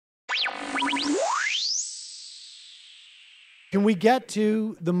Can we get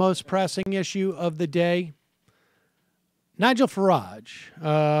to the most pressing issue of the day? Nigel Farage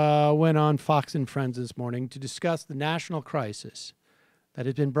went on Fox and Friends this morning to discuss the national crisis that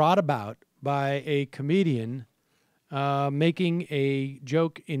has been brought about by a comedian making a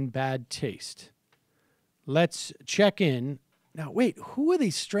joke in bad taste. Let's check in. Now, wait, who are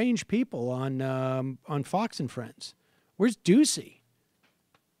these strange people on Fox and Friends? Where's Ducey?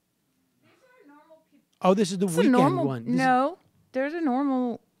 Oh, this is the weekend one. No, there's a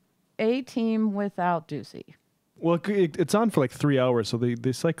normal A team without Ducey. Well, it's on for like 3 hours, so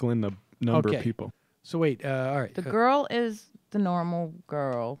they cycle in a number of people. So wait, all right. The girl is the normal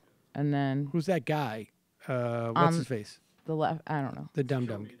girl, and then Who's that guy? What's his face? the left. I don't know. The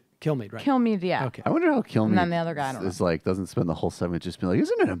dum-dum. Kilmeade, right? Kilmeade, yeah. Okay. I wonder how Kilmeade And then the other guy, I don't is like doesn't spend the whole segment just being like,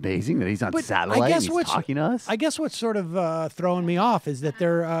 isn't it amazing that he's on satellite and he's talking to us? I guess what's sort of throwing me off is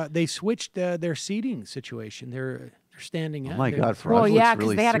that they switched their seating situation. They're standing up. Oh my God, Farage Well, yeah, looks because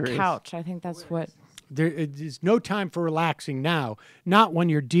really they had serious. a couch. I think that's what. There's no time for relaxing now. Not when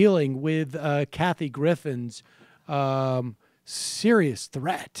you're dealing with Kathy Griffin's serious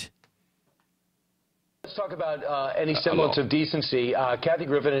threat. Let's talk about any semblance of decency. Kathy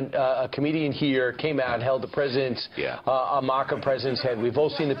Griffin, a comedian here, came out and held the president's a mock of president's head. We've all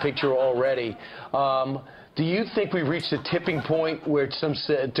seen the picture already. Do you think we've reached a tipping point where some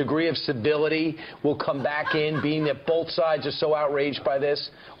degree of civility will come back in, being that both sides are so outraged by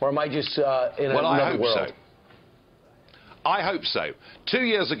this? Or am I just in another world? So. I hope so. 2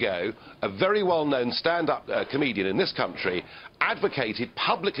 years ago, a very well-known stand-up comedian in this country advocated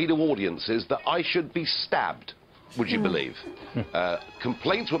publicly to audiences that I should be stabbed. Would you believe?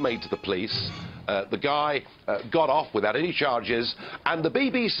 Complaints were made to the police. The guy got off without any charges. And the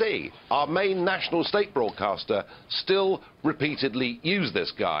BBC, our main national state broadcaster, still repeatedly used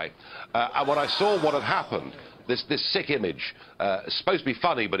this guy. And when I saw what had happened, this sick image, supposed to be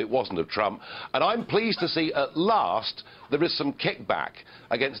funny, but it wasn't, of Trump. And I'm pleased to see at last there is some kickback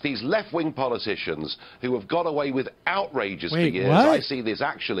against these left-wing politicians who have got away with outrages for years. What? I see this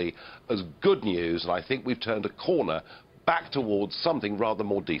actually as good news, and I think we've turned a corner back towards something rather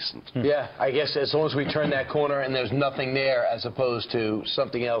more decent. Yeah, I guess as long as we turn that corner and there's nothing there as opposed to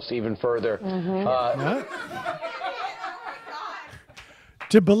something else even further.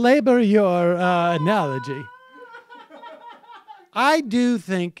 To belabor your analogy, I do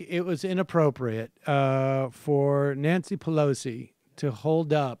think it was inappropriate for Nancy Pelosi to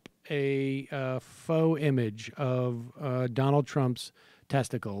hold up a faux image of Donald Trump's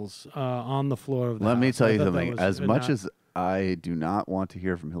testicles on the floor of the Let House. me tell I you thought that something. was As much not- as I do not want to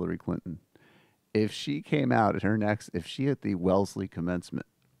hear from Hillary Clinton, if she came out at her next, if she at the Wellesley commencement,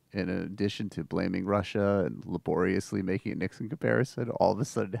 in addition to blaming Russia and laboriously making a Nixon comparison, all of a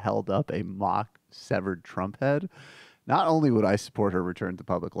sudden held up a mock severed Trump head, not only would I support her return to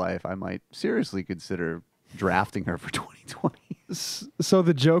public life, I might seriously consider drafting her for 2020. So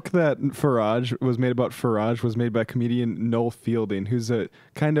the joke that Farage was made about Farage was made by comedian Noel Fielding, who's a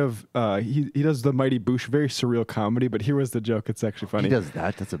kind of he does the Mighty Boosh, very surreal comedy. But here was the joke; it's actually funny. He does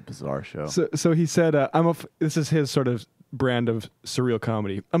that. That's a bizarre show. So he said, this is his sort of brand of surreal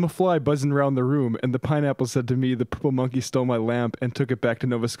comedy. I'm a fly buzzing around the room, and the pineapple said to me, the purple monkey stole my lamp and took it back to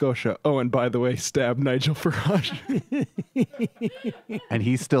Nova Scotia. Oh, and by the way, stabbed Nigel Farage. And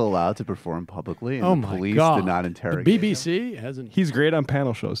he's still allowed to perform publicly, and Oh the my police God. did not The interrogate him. BBC hasn't. He's great on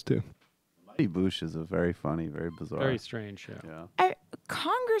panel shows, too. Mighty Boosh is a very funny, very bizarre. Very strange show. Yeah.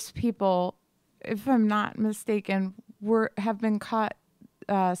 Congress people, if I'm not mistaken, have been caught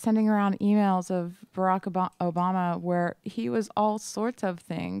sending around emails of Barack Obama where he was all sorts of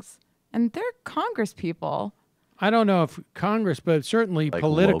things, and they're Congress people. I don't know if Congress, but certainly Like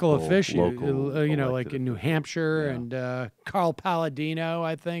political local officials, you know, like elected in New Hampshire and Carl Palladino,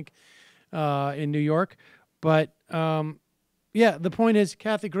 I think, in New York. But, yeah, the point is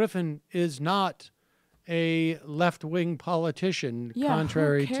Kathy Griffin is not a left-wing politician, Yeah, who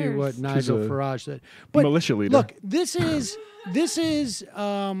contrary to cares? what Nigel a Farage said. But militia leader. Look, this is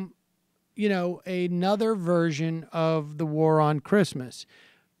you know, another version of the war on Christmas.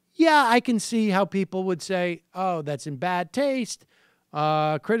 Yeah, I can see how people would say, oh, that's in bad taste,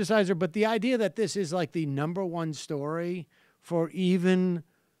 criticize her. But the idea that this is like the #1 story for even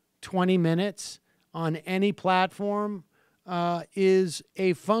 20 minutes on any platform is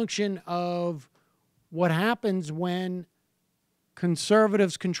a function of what happens when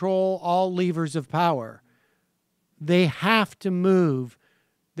conservatives control all levers of power. They have to move.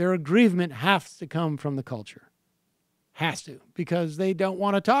 Their aggrievement has to come from the culture. Has to, because they don't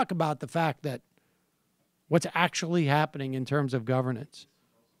want to talk about the fact that what's actually happening in terms of governance.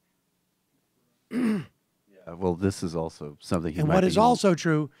 Well, this is also something. And what is also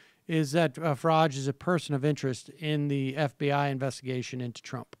true is that Farage is a person of interest in the FBI investigation into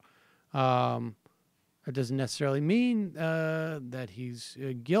Trump. It doesn't necessarily mean that he's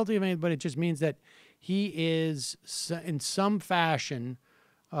guilty of anything, but it just means that he is, in some fashion,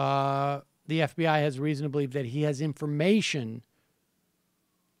 the FBI has reason to believe that he has information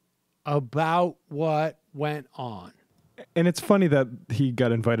about what went on. And it's funny that he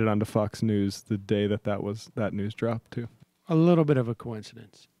got invited onto Fox News the day that news dropped, too. A little bit of a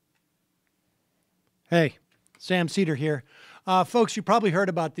coincidence. Hey, Sam Seder here. Folks, you probably heard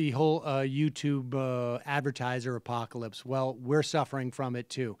about the whole YouTube advertiser apocalypse. Well, we're suffering from it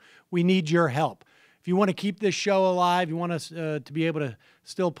too. We need your help. If you want to keep this show alive, you want us to be able to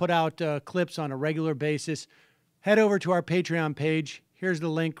still put out clips on a regular basis, head over to our Patreon page. Here's the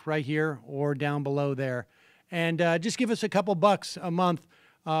link right here or down below there. And just give us a couple bucks a month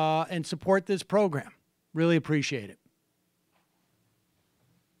and support this program. Really appreciate it.